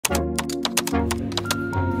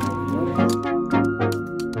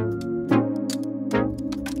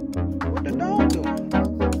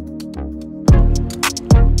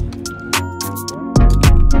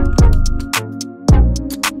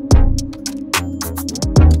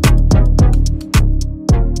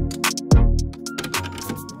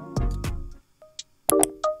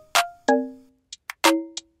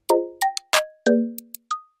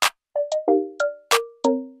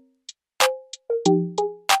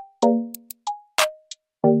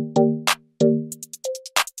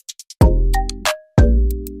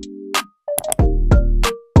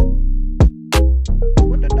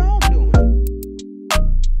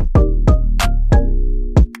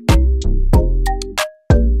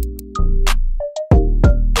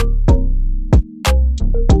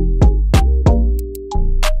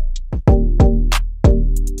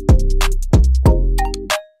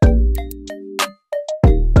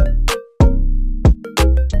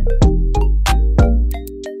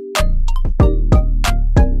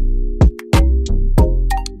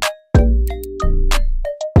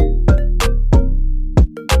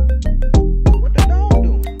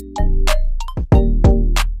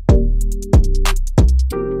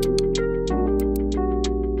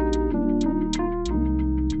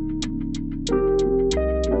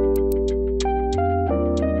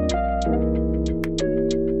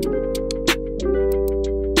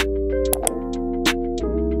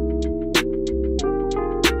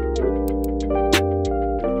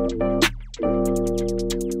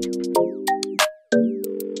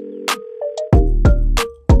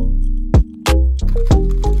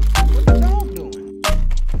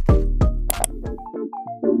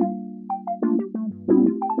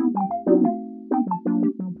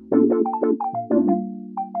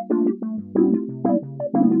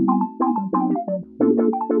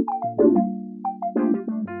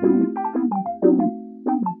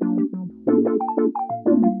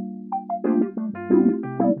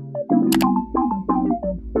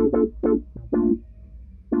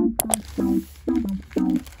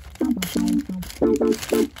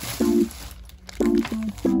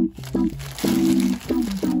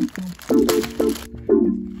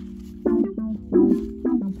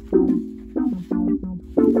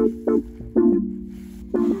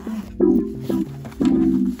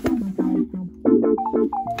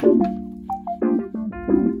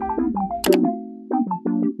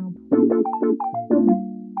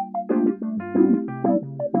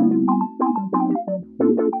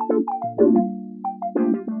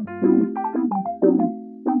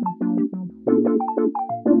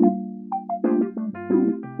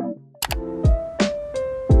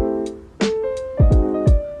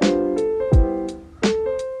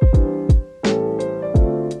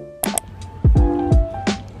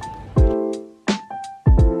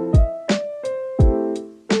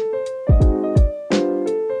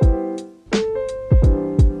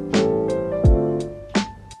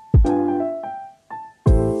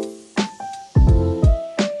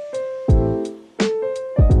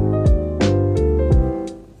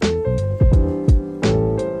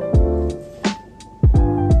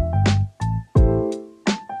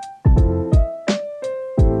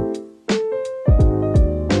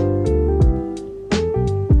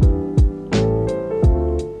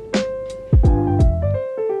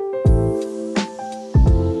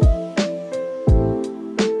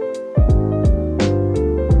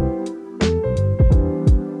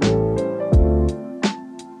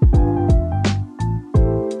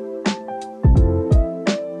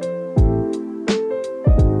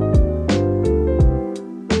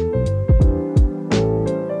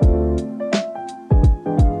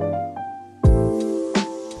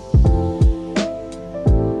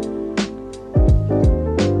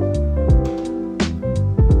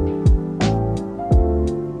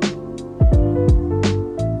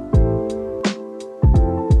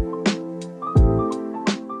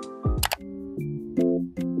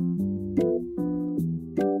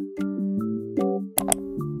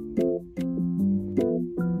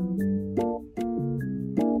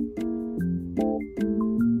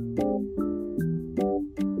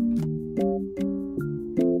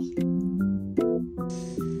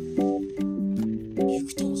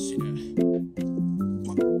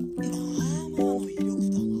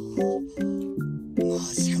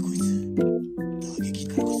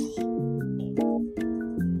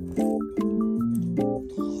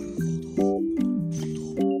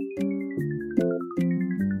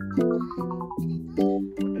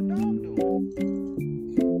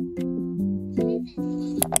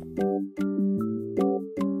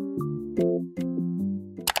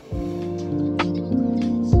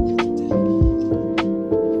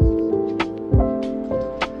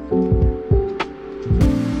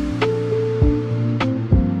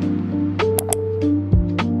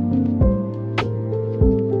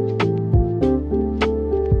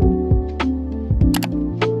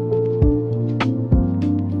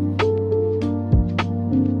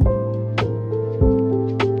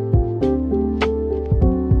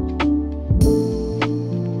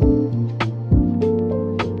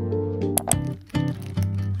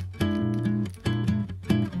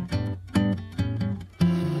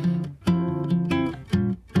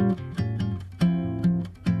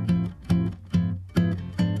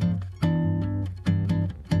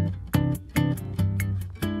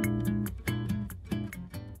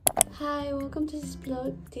Hi, welcome to this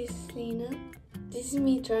vlog. This is Lena. This is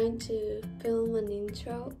me trying to film an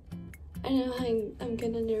intro. I know I'm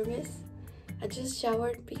kinda nervous. I just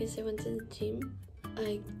showered because I went to the gym.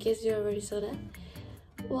 I guess you already saw that.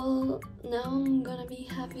 Well, now I'm gonna be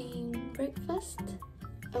having breakfast.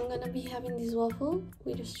 I'm gonna be having this waffle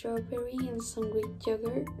with a strawberry and some Greek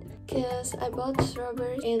yogurt because I bought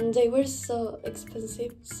strawberries and they were so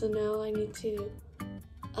expensive, so now I need to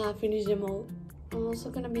finish them all. I'm also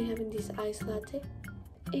gonna be having this iced latte.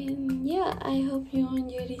 And yeah, I hope you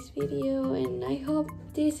enjoyed this video, and I hope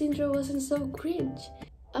this intro wasn't so cringe.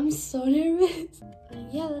 I'm so nervous.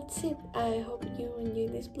 And yeah, that's it. I hope you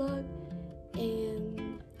enjoyed this vlog,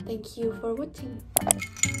 and thank you for watching.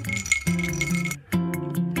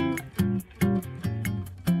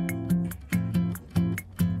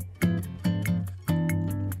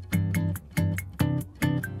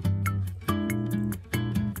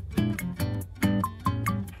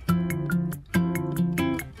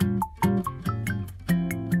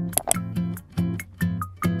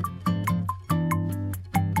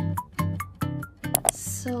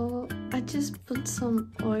 So I just put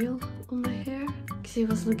some oil on my hair because it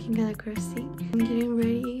was looking kind of crusty. I'm getting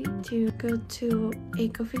ready to go to a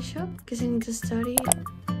coffee shop because I need to study.